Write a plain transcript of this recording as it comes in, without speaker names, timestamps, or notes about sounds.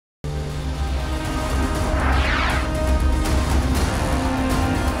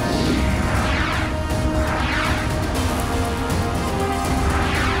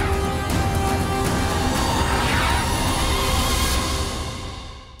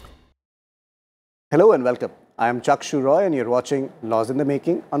Hello and welcome. I am Chakshu Roy and you're watching Laws in the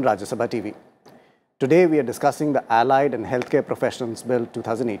Making on Rajya Sabha TV. Today we are discussing the Allied and Healthcare Professionals Bill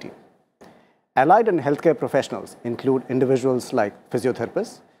 2018. Allied and healthcare professionals include individuals like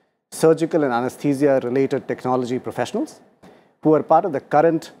physiotherapists, surgical and anesthesia-related technology professionals who are part of the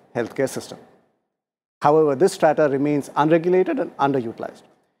current healthcare system. However, this strata remains unregulated and underutilized.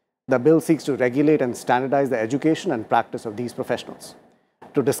 The bill seeks to regulate and standardize the education and practice of these professionals.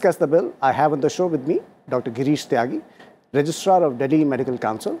 To discuss the bill, I have on the show with me Dr. Girish Tyagi, Registrar of Delhi Medical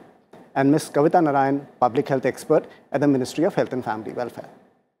Council, and Ms. Kavita Narayan, Public Health Expert at the Ministry of Health and Family Welfare.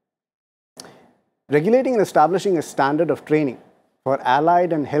 Regulating and establishing a standard of training for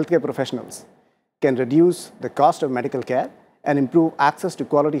allied and healthcare professionals can reduce the cost of medical care and improve access to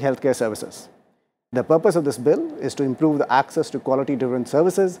quality healthcare services. The purpose of this bill is to improve the access to quality-driven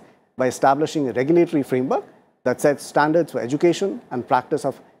services by establishing a regulatory framework that sets standards for education and practice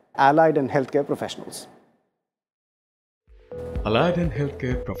of allied and healthcare professionals. Allied and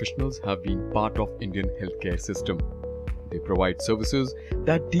healthcare professionals have been part of Indian healthcare system. They provide services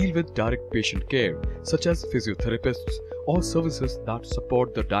that deal with direct patient care, such as physiotherapists, or services that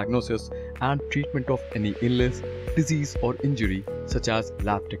support the diagnosis and treatment of any illness, disease or injury, such as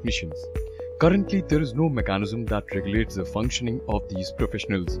lab technicians. Currently, there is no mechanism that regulates the functioning of these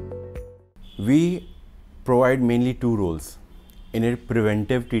professionals. We provide mainly two roles, in a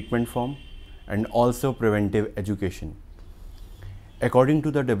preventive treatment form and also preventive education. According to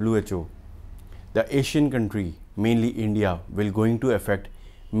the WHO, the Asian country, mainly India, will going to affect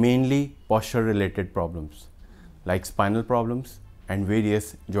mainly posture related problems like spinal problems and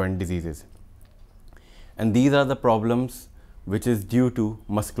various joint diseases. And these are the problems which is due to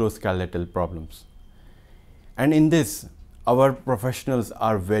musculoskeletal problems. And in this, our professionals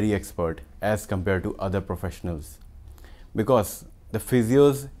are very expert as compared to other professionals, because the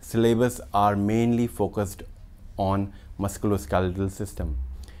physios syllabus are mainly focused on musculoskeletal system.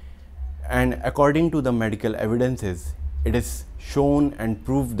 And according to the medical evidences, it is shown and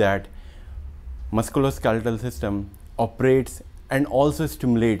proved that musculoskeletal system operates and also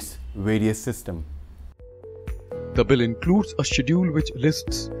stimulates various systems. The bill includes a schedule which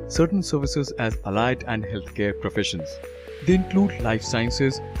lists certain services as allied and healthcare professions. They include life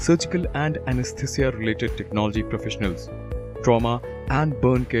sciences, surgical and anesthesia-related technology professionals, trauma and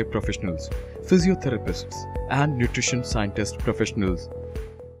burn care professionals, physiotherapists and nutrition scientist professionals.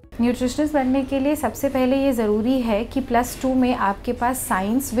 Nutritionist बनने के लिए सबसे पहले ये ज़रूरी है कि +2 में आपके पास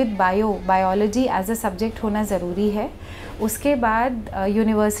science with biology as a subject होना ज़रूरी है. उसके बाद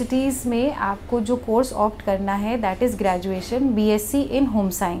यूनिवर्सिटीज़ में आपको जो कोर्स ऑप्ट करना है that is graduation BSc in home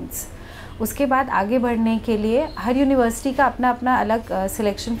science. उसके बाद आगे बढ़ने के लिए हर यूनिवर्सिटी का अपना अपना अलग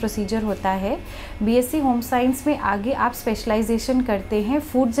सिलेक्शन प्रोसीजर होता है. बीएससी होम साइंस में आगे आप स्पेशलाइजेशन करते हैं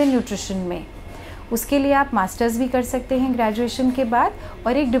फूड्स एंड न्यूट्रिशन में. उसके लिए आप मास्टर्स भी कर सकते हैं ग्रेजुएशन के बाद,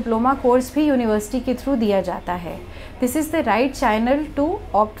 और एक डिप्लोमा कोर्स भी यूनिवर्सिटी के थ्रू दिया जाता है. This is the right channel to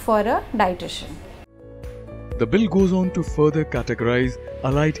opt for a dietitian. The bill goes on to further categorize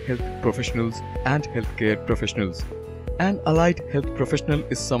allied health professionals and healthcare professionals. An allied health professional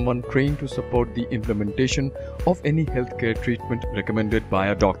is someone trained to support the implementation of any healthcare treatment recommended by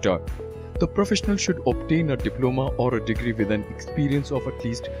a doctor. The professional should obtain a diploma or a degree with an experience of at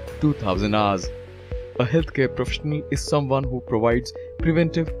least 2000 hours. A healthcare professional is someone who provides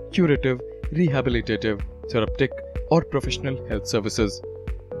preventive, curative, rehabilitative, therapeutic, or professional health services.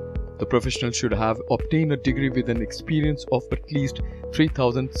 The professional should have obtained a degree with an experience of at least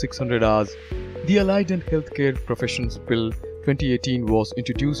 3,600 hours. The Allied and Healthcare Professions Bill 2018 was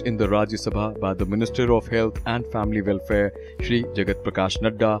introduced in the Rajya Sabha by the Minister of Health and Family Welfare, Shri Jagat Prakash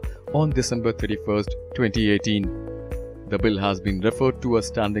Nadda, on December 31st, 2018. The bill has been referred to a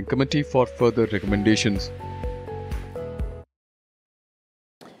standing committee for further recommendations.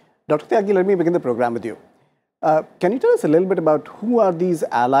 Dr. Tyagi, let me begin the program with you. Can you tell us a little bit about who are these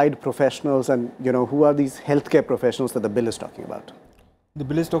allied professionals and who are these healthcare professionals that the bill is talking about? The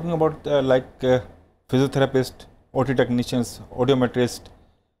bill is talking about physiotherapist, OT technicians, audiometrist,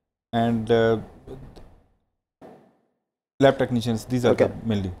 and lab technicians. These are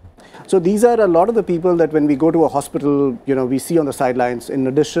mainly. So these are a lot of the people that when we go to a hospital, we see on the sidelines, in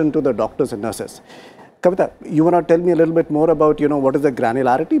addition to the doctors and nurses. Kavita, you want to tell me a little bit more about, what is the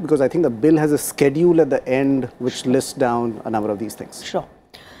granularity? Because I think the bill has a schedule at the end which lists down a number of these things. Sure.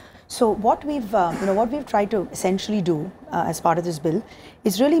 So what we've tried to essentially do as part of this bill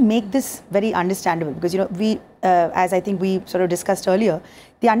is really make this very understandable, because we, as I think we sort of discussed earlier,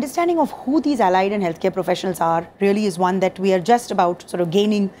 the understanding of who these allied and healthcare professionals are really is one that we are just about sort of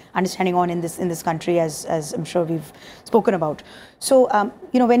gaining understanding on in this country, as I'm sure we've spoken about. So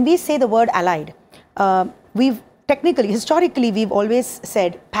when we say the word allied, historically, we've always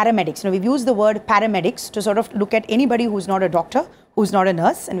said paramedics. We've used the word paramedics to sort of look at anybody who's not a doctor, who's not a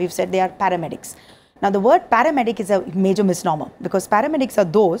nurse, and we've said they are paramedics. Now, the word paramedic is a major misnomer because paramedics are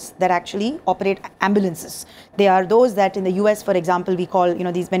those that actually operate ambulances. They are those that in the US, for example, we call,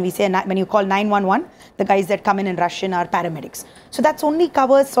 when you call 911, the guys that come in and rush in are paramedics. So that's only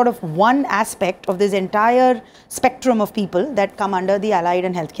covers sort of one aspect of this entire spectrum of people that come under the allied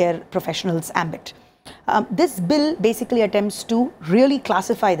and healthcare professionals ambit. This bill basically attempts to really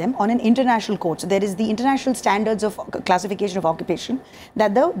classify them on an international code. So there is the international standards of classification of occupation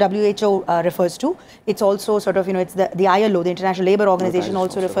that the WHO refers to. It's also sort of, it's the ILO, the International Labour Organization,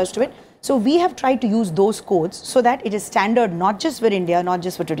 also refers to it. So we have tried to use those codes so that it is standard not just for India, not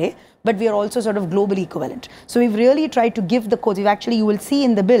just for today, but we are also sort of globally equivalent. So we've really tried to give the codes. You will see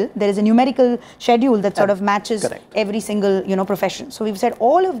in the bill, there is a numerical schedule that sort of matches every single, profession. So we've said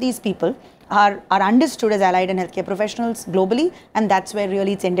all of these people are understood as allied and healthcare professionals globally, and that's where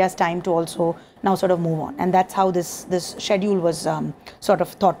really it's India's time to also now sort of move on. And that's how this schedule was sort of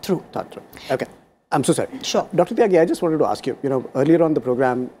thought through. Okay. I'm so sorry. Sure. Dr. Tyagi, I just wanted to ask you, earlier on the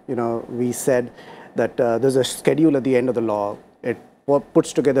program, we said that there's a schedule at the end of the law. It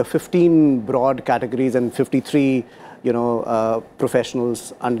puts together 15 broad categories and 53,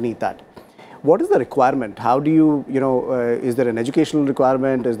 professionals underneath that. What is the requirement? How do you, is there an educational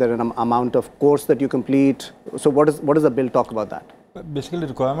requirement? Is there an amount of course that you complete? So what does the bill talk about that? Basically, the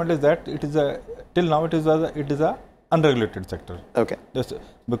requirement is that it is till now it is a unregulated sector. Okay. Just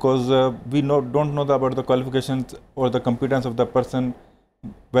because we don't know about the qualifications or the competence of the person,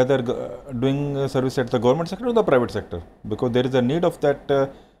 whether doing service at the government sector or the private sector, because there is a need of that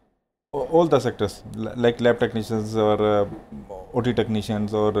all the sectors like lab technicians or OT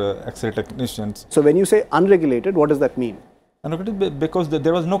technicians or X-ray technicians. So when you say unregulated, what does that mean? Unregulated because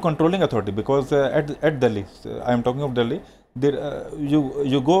there was no controlling authority, because at Delhi, I am talking of Delhi, there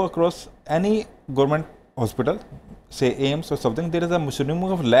you go across any government hospital, say AIMS or something, there is a mushroom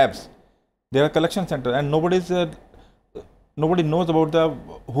of labs. There are collection centers, and nobody knows about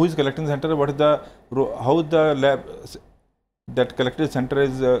who is collecting center, how the lab that collected center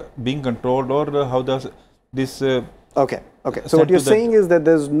is being controlled, or how this. Okay. So what you're saying is that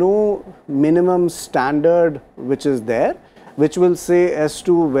there's no minimum standard which is there, which will say as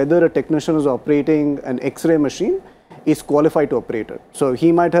to whether a technician is operating an X-ray machine is qualified to operate it. So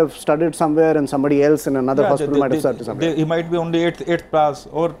he might have studied somewhere and somebody else in another hospital might have studied somewhere. He might be only 8th class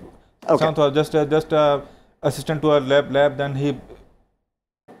or just assistant to a lab, then he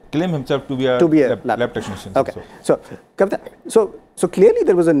claim himself to be a lab technician. Okay. So Kavita, so clearly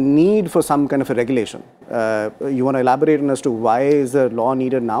there was a need for some kind of a regulation. You want to elaborate on as to why is the law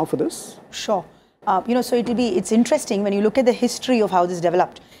needed now for this? Sure. So it's interesting when you look at the history of how this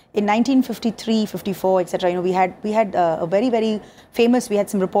developed. In 1953, 54, etc., we had a very, very famous, we had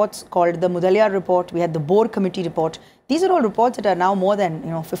some reports called the Mudaliar report, we had the Boer committee report. These are all reports that are now more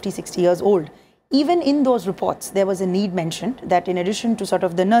than, 50, 60 years old. Even in those reports, there was a need mentioned that in addition to sort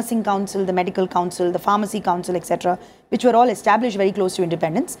of the nursing council, the medical council, the pharmacy council, etc., which were all established very close to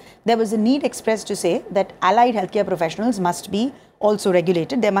independence, there was a need expressed to say that allied healthcare professionals must be also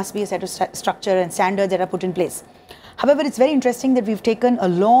regulated. There must be a set of structure and standards that are put in place. However, it's very interesting that we've taken a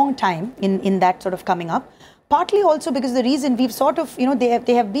long time in that sort of coming up, partly also because the reason we've sort of,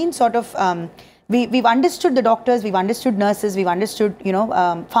 they have been sort of, we've understood the doctors, we've understood nurses, we've understood,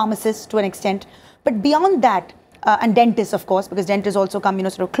 pharmacists to an extent. But beyond that, and dentists, of course, because dentists also come,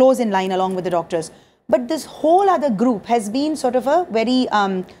 sort of close in line along with the doctors. But this whole other group has been sort of a very,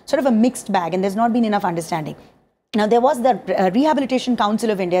 sort of a mixed bag, and there's not been enough understanding. Now, there was the Rehabilitation Council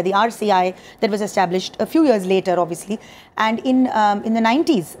of India, the RCI, that was established a few years later, obviously. And in the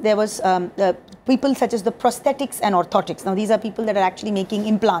 90s, there was people such as the prosthetics and orthotics. Now, these are people that are actually making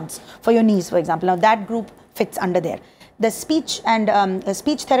implants for your knees, for example. Now, that group fits under there. The speech and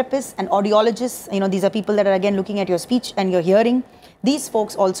speech therapists and audiologists, these are people that are again looking at your speech and your hearing. These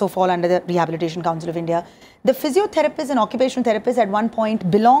folks also fall under the Rehabilitation Council of India. The physiotherapists and occupational therapists at one point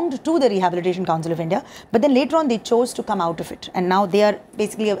belonged to the Rehabilitation Council of India, but then later on they chose to come out of it. And now they are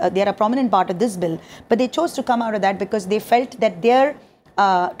basically, they are a prominent part of this bill, but they chose to come out of that because they felt that their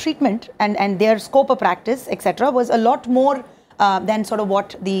treatment and their scope of practice, etc., was a lot more than sort of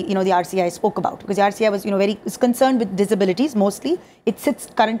what the the RCI spoke about, because the RCI was is concerned with disabilities mostly. It sits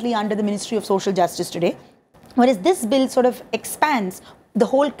currently under the Ministry of Social Justice today, whereas this bill sort of expands the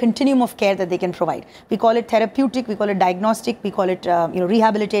whole continuum of care that they can provide. We call it therapeutic, we call it diagnostic, we call it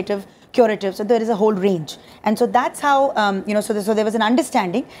rehabilitative, curative. So there is a whole range, and so that's how so there was an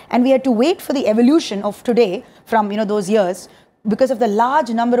understanding, and we had to wait for the evolution of today from those years because of the large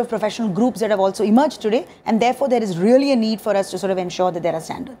number of professional groups that have also emerged today, and therefore there is really a need for us to sort of ensure that there are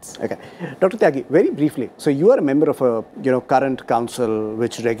standards. Okay. Dr. Tyagi, very briefly, so you are a member of a current council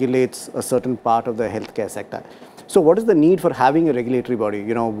which regulates a certain part of the healthcare sector. So what is the need for having a regulatory body?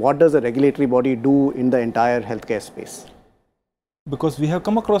 What does a regulatory body do in the entire healthcare space? Because we have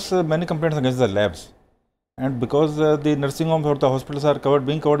come across many complaints against the labs, and because the nursing homes or the hospitals are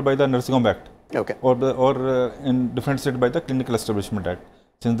being covered by the Nursing Home Act. Okay. Or in different states by the Clinical Establishment Act.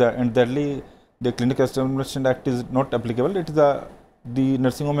 Since in Delhi, the Clinical Establishment Act is not applicable, it is the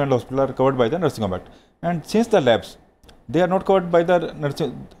nursing home and hospital are covered by the Nursing Home Act. And since the labs, they are not covered by the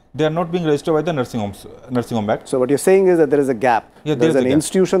nursing, they are not being registered by the Nursing Home Act. So what you're saying is that there is a gap. Yeah, there is an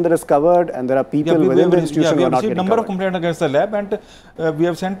institution that is covered, and there are people within the institution who are not getting covered. We have received a number of complaints against the lab, and we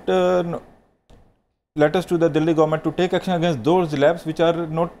have sent letters to the Delhi government to take action against those labs which are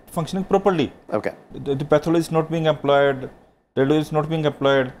not functioning properly. Okay. The pathologist is not being employed, radiologist is not being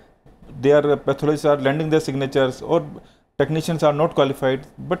employed, their pathologists are lending their signatures, or technicians are not qualified,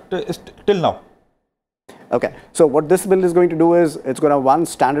 but till now. Okay. So what this bill is going to do is, it's going to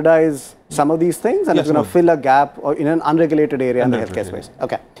standardize some of these things, and it's going to fill a gap in an unregulated area in the healthcare space.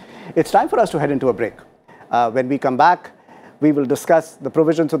 Okay. It's time for us to head into a break. When we come back, we will discuss the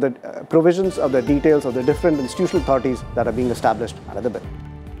provisions of the details of the different institutional authorities that are being established under the bill.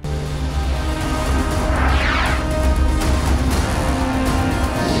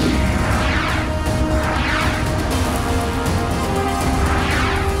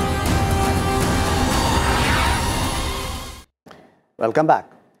 Welcome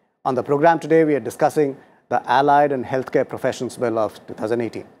back. On the program today, we are discussing the Allied and Healthcare Professions Bill of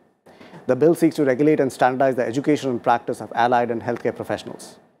 2018. The bill seeks to regulate and standardize the education and practice of allied and healthcare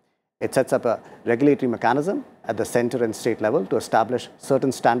professionals. It sets up a regulatory mechanism at the center and state level to establish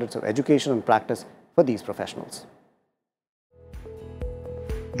certain standards of education and practice for these professionals.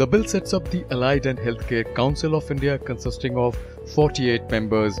 The bill sets up the Allied and Healthcare Council of India, consisting of 48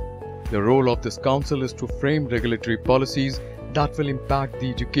 members. The role of this council is to frame regulatory policies that will impact the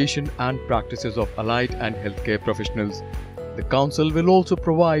education and practices of allied and healthcare professionals. The council will also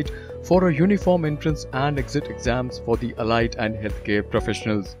provide for a uniform entrance and exit exams for the allied and healthcare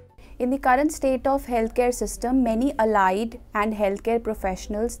professionals. In the current state of healthcare system, many allied and healthcare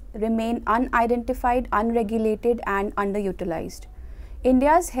professionals remain unidentified, unregulated and underutilized.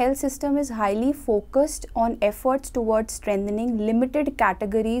 India's health system is highly focused on efforts towards strengthening limited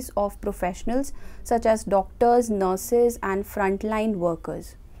categories of professionals such as doctors, nurses and frontline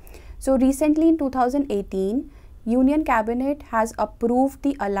workers. So recently in 2018, Union Cabinet has approved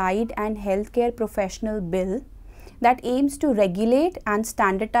the Allied and Healthcare Professional Bill that aims to regulate and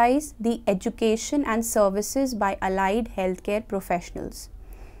standardize the education and services by allied healthcare professionals.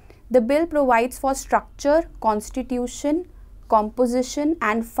 The bill provides for structure, constitution, composition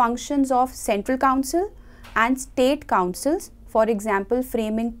and functions of Central Council and State Councils, for example,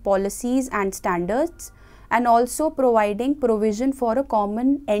 framing policies and standards, and also providing provision for a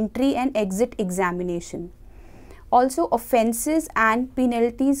common entry and exit examination. Also, offences and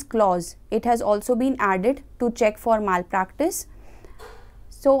penalties clause, it has also been added to check for malpractice.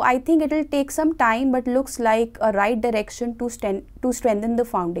 So I think it will take some time, but looks like a right direction to strengthen the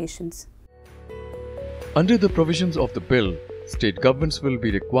foundations. Under the provisions of the bill, state governments will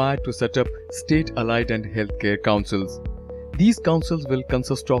be required to set up state allied and healthcare councils. These councils will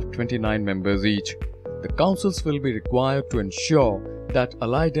consist of 29 members each. The councils will be required to ensure that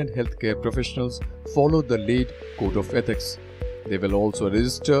allied and healthcare professionals follow the laid code of ethics. They will also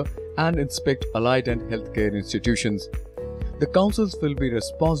register and inspect allied and healthcare institutions. The councils will be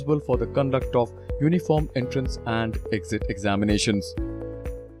responsible for the conduct of uniform entrance and exit examinations.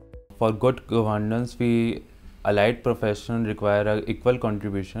 For good governance, we allied professionals require an equal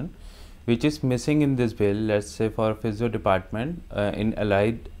contribution, which is missing in this bill. Let's say for physio department in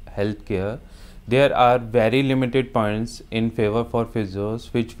allied healthcare, there are very limited points in favor for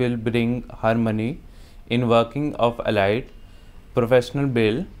physios, which will bring harmony in working of allied professional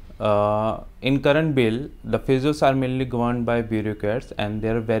bill. In current bill, the physios are mainly governed by bureaucrats and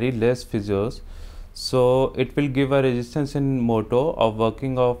there are very less physios. So it will give a resistance in motto of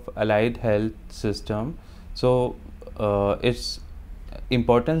working of allied health system. So it's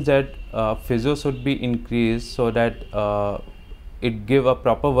important that physio should be increased so that it give a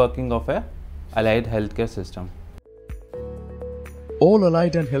proper working of a allied healthcare system. All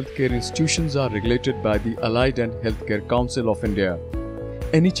allied and healthcare institutions are regulated by the Allied and Healthcare Council of India.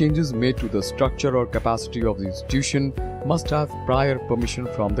 Any changes made to the structure or capacity of the institution must have prior permission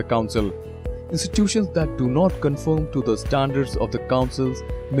from the council. Institutions that do not conform to the standards of the councils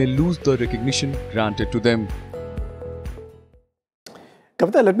may lose the recognition granted to them.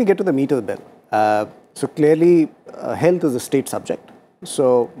 Kavita, let me get to the meat of the bill. So clearly, health is a state subject.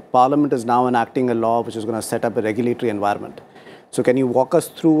 So Parliament is now enacting a law which is going to set up a regulatory environment. So can you walk us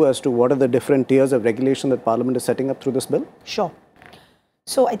through as to what are the different tiers of regulation that Parliament is setting up through this bill? Sure.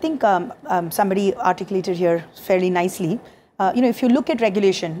 So I think somebody articulated here fairly nicely. If you look at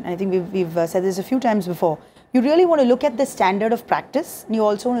regulation, and I think we've said this a few times before, you really want to look at the standard of practice, and you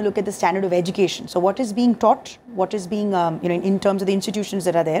also want to look at the standard of education. So what is being taught, what is being, in terms of the institutions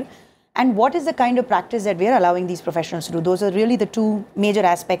that are there, and what is the kind of practice that we are allowing these professionals to do. Those are really the two major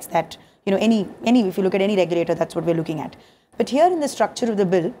aspects that, if you look at any regulator, that's what we're looking at. But here in the structure of the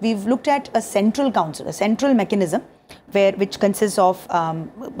bill, we've looked at a central council, a central mechanism, which consists of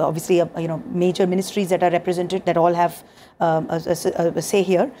obviously major ministries that are represented, that all have a say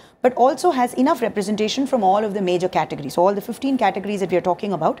here, but also has enough representation from all of the major categories. So all the 15 categories that we are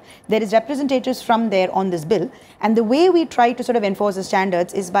talking about, there is representatives from there on this bill. And the way we try to sort of enforce the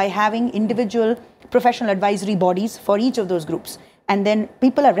standards is by having individual professional advisory bodies for each of those groups. And then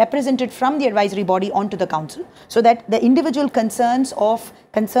people are represented from the advisory body onto the council, so that the individual concerns,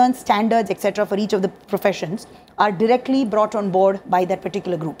 standards, etc. for each of the professions are directly brought on board by that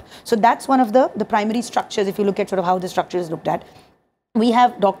particular group. So that's one of the primary structures, if you look at sort of how the structure is looked at. We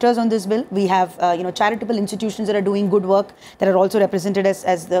have doctors on this bill. We have charitable institutions that are doing good work that are also represented as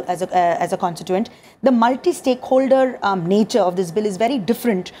a constituent. The multi-stakeholder nature of this bill is very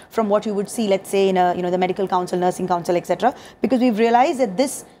different from what you would see, let's say, in the medical council, nursing council, etc. Because we've realized that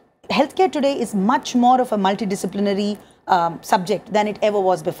this healthcare today is much more of a multidisciplinary subject than it ever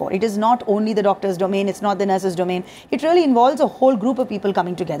was before. It is not only the doctor's domain, it's not the nurse's domain. It really involves a whole group of people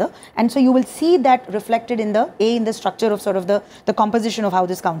coming together. And so you will see that reflected in the structure of sort of the composition of how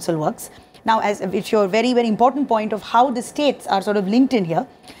this council works. Now, it's your very, very important point of how the states are sort of linked in here.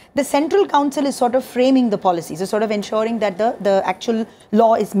 The central council is sort of framing the policies, so sort of ensuring that the actual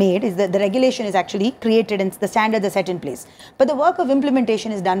law is made, is that the regulation is actually created and the standards are set in place. But the work of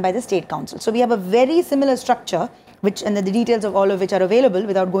implementation is done by the state council. So we have a very similar structure, and the details of all of which are available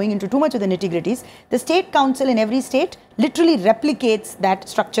without going into too much of the nitty-gritties. The state council in every state literally replicates that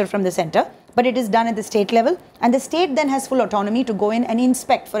structure from the center, but it is done at the state level, and the state then has full autonomy to go in and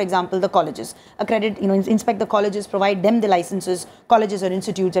inspect, for example, the colleges, inspect the colleges, provide them the licenses, colleges or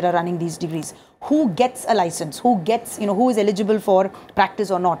institutes that are running these degrees. Who gets a license? Who gets, who is eligible for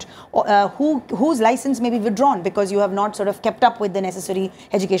practice or not? Whose license may be withdrawn because you have not sort of kept up with the necessary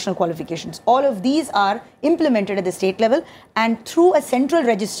educational qualifications. All of these are implemented at the state level, and through a central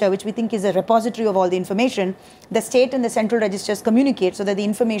register, which we think is a repository of all the information, the state and the central registers communicate so that the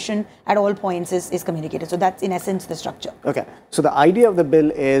information at all points is communicated. So that's in essence the structure. Okay. So the idea of the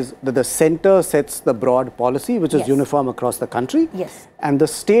bill is that the center sets the broad policy, which is uniform across the country. Yes. And the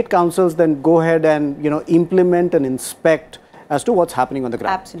state councils then go ahead and, implement and inspect as to what's happening on the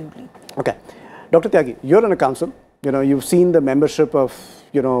ground. Absolutely. Okay. Dr. Tyagi, you're in a council. You've seen the membership of,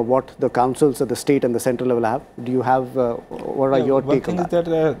 what the councils at the state and the central level have. Do you have, what are your take on that? One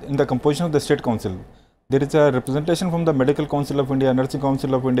thing is that in the composition of the state council, there is a representation from the Medical Council of India, Nursing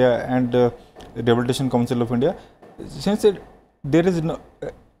Council of India, and Rehabilitation Council of India. Since there is no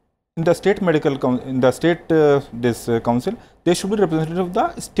in the state medical council, there should be representative of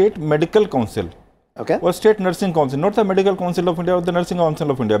the state medical council, okay, or state nursing council, not the Medical Council of India or the Nursing Council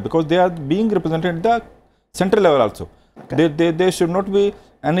of India, because they are being represented at the central level also. Okay. There should not be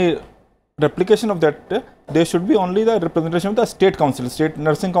any replication of that. There should be only the representation of the state council, state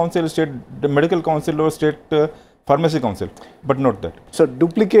nursing council, state medical council, or state pharmacy council, but not that. So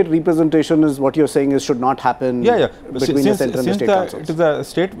duplicate representation is what you're saying is should not happen between the center and the state councils. It is the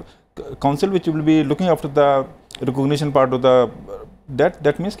state council which will be looking after the recognition part of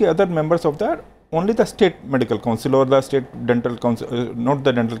that means the other members of the only the state medical council or the state dental council, not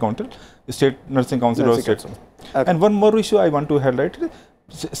the dental council, state nursing council or state. Okay. And one more issue I want to highlight.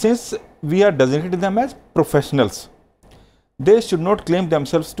 Since we are designating them as professionals, they should not claim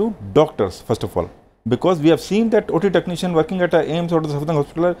themselves to doctors, first of all, because we have seen that OT technician working at a AIMS or something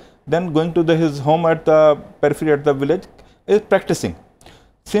hospital, then going to his home at the periphery at the village is practicing.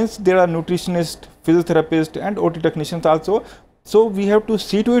 Since there are nutritionists, physiotherapists and OT technicians also, so we have to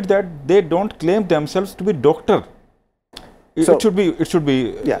see to it that they don't claim themselves to be doctor. It should be.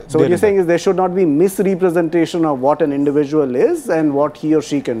 Yeah. So what you're saying is there should not be misrepresentation of what an individual is and what he or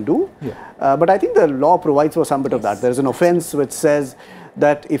she can do. Yeah. But I think the law provides for some bit of that. There is an offence which says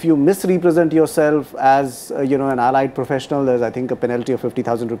that if you misrepresent yourself as an allied professional, there's I think a penalty of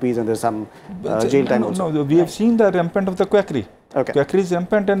 50,000 rupees and there's some jail time also. No, we have seen the rampant of the quackery. Okay. Quackery is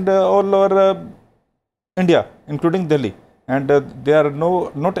rampant and all over India, including Delhi. And there are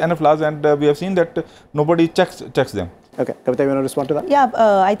not enough laws, and we have seen that nobody checks them. Okay, Kavita, you want to respond to that? Yeah,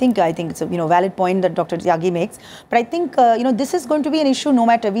 I think it's a valid point that Dr. Tyagi makes. But I think this is going to be an issue no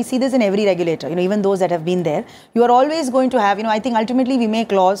matter. We see this in every regulator. Even those that have been there, you are always going to have. I think ultimately we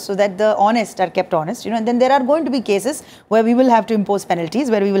make laws so that the honest are kept honest. And then there are going to be cases where we will have to impose penalties,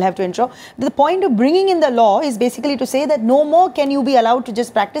 where we will have to ensure. The point of bringing in the law is basically to say that no more can you be allowed to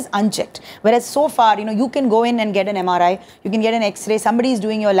just practice unchecked. Whereas so far, you can go in and get an MRI, you can get an X-ray. Somebody is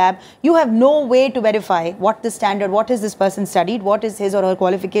doing your lab. You have no way to verify what the standard, what is this person studied, what is his or her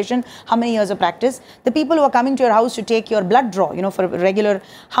qualification, how many years of practice. The people who are coming to your house to take your blood draw, for regular,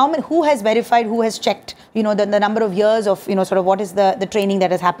 who has verified, who has checked, the number of years of, sort of what is the training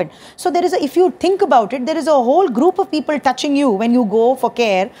that has happened. So there is if you think about it, there is a whole group of people touching you when you go for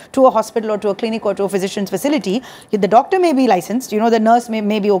care to a hospital or to a clinic or to a physician's facility. The doctor may be licensed, the nurse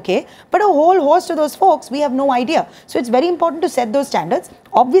may be okay, but a whole host of those folks, we have no idea. So it's very important to set those standards.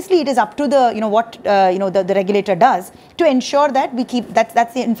 Obviously, it is up to the, what, the regulator does to ensure that we keep,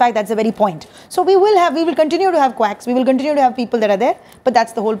 in fact, that's the very point. So we will continue to have quacks, we will continue to have people that are there, but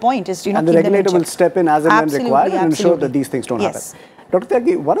that's the whole point is, and the regulator will step in as and when required and ensure that these things don't happen. Dr.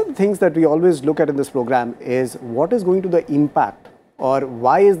 Tyagi, one of the things that we always look at in this program is what is going to the impact, or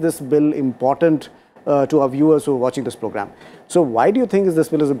why is this bill important to our viewers who are watching this program? So why do you think this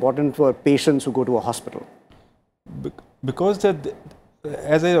bill is important for patients who go to a hospital? Because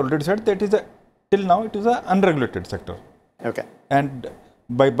as I already said, that is till now it is an unregulated sector. Okay. And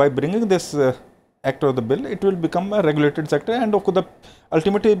by bringing this act or the bill, it will become a regulated sector, and of course,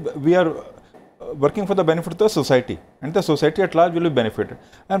 ultimately we are working for the benefit of the society, and the society at large will be benefited.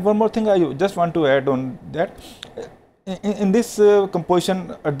 And one more thing I just want to add on that, in this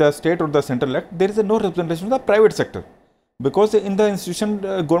composition at the state or the central act, there is no representation of the private sector, because in the institution,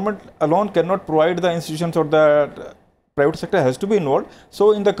 government alone cannot provide the institutions, or the private sector has to be involved.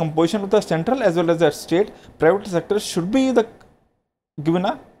 So in the composition of the central as well as the state, private sector should be given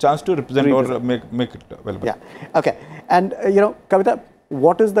a chance to represent or make it available. Yeah. Okay. And Kavita,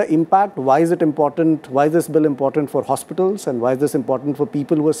 what is the impact? Why is it important? Why is this bill important for hospitals, and why is this important for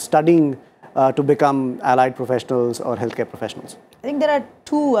people who are studying to become allied professionals or healthcare professionals? I think there are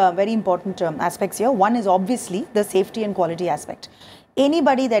two very important aspects here. One is obviously the safety and quality aspect.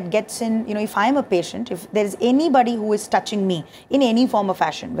 Anybody that gets in, if I am a patient, if there is anybody who is touching me in any form or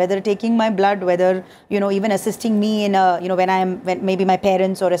fashion, whether taking my blood, whether, even assisting me in when maybe my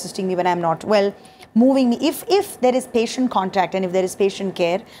parents, or assisting me when I'm not well, moving me, if there is patient contact and if there is patient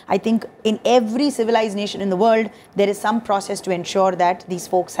care, I think in every civilized nation in the world, there is some process to ensure that these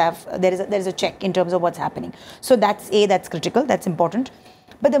folks there is a check in terms of what's happening. So that's critical, that's important.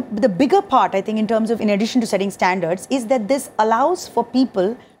 But the bigger part, I think, in terms of, in addition to setting standards, is that this allows for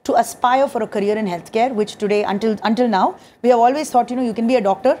people to aspire for a career in healthcare, which today, until now, we have always thought, you can be a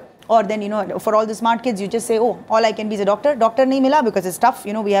doctor, or then, for all the smart kids, you just say, oh, all I can be is a doctor. Doctor nahi mila, because it's tough.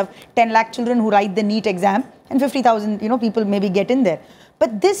 We have 10 lakh children who write the NEET exam, and 50,000, people maybe get in there.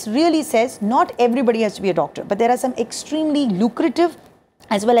 But this really says not everybody has to be a doctor, but there are some extremely lucrative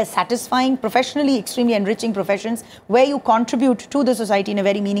as well as satisfying, professionally extremely enriching professions where you contribute to the society in a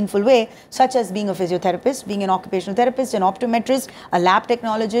very meaningful way, such as being a physiotherapist, being an occupational therapist, an optometrist, a lab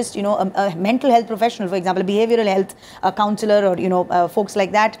technologist, a mental health professional, for example, a behavioral health counselor, or, folks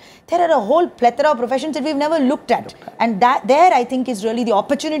like that. There are a whole plethora of professions that we've never looked at. And there, I think, is really the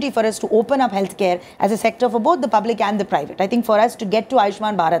opportunity for us to open up healthcare as a sector for both the public and the private. I think for us to get to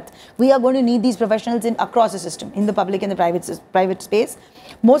Ayushman Bharat, we are going to need these professionals across the system, in the public and the private space.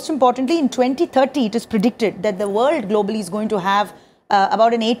 Most importantly, in 2030, it is predicted that the world globally is going to have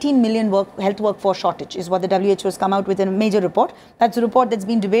about an 18 million health workforce shortage, is what the WHO has come out with in a major report. That's a report that's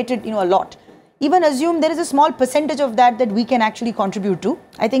been debated, a lot. Even assume there is a small percentage of that we can actually contribute to.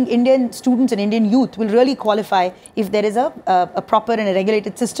 I think Indian students and Indian youth will really qualify if there is a proper and a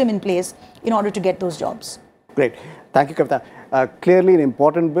regulated system in place in order to get those jobs. Great. Thank you, Kavita. Clearly an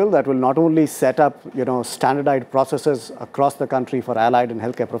important bill that will not only set up, standardized processes across the country for allied and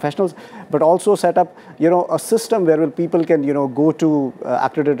healthcare professionals, but also set up, a system where people can, go to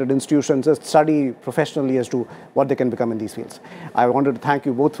accredited institutions and study professionally as to what they can become in these fields. I wanted to thank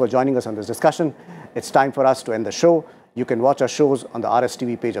you both for joining us on this discussion. It's time for us to end the show. You can watch our shows on the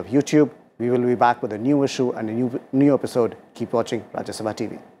RSTV page of YouTube. We will be back with a new issue and a new episode. Keep watching Rajya Sabha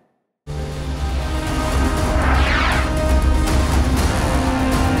TV.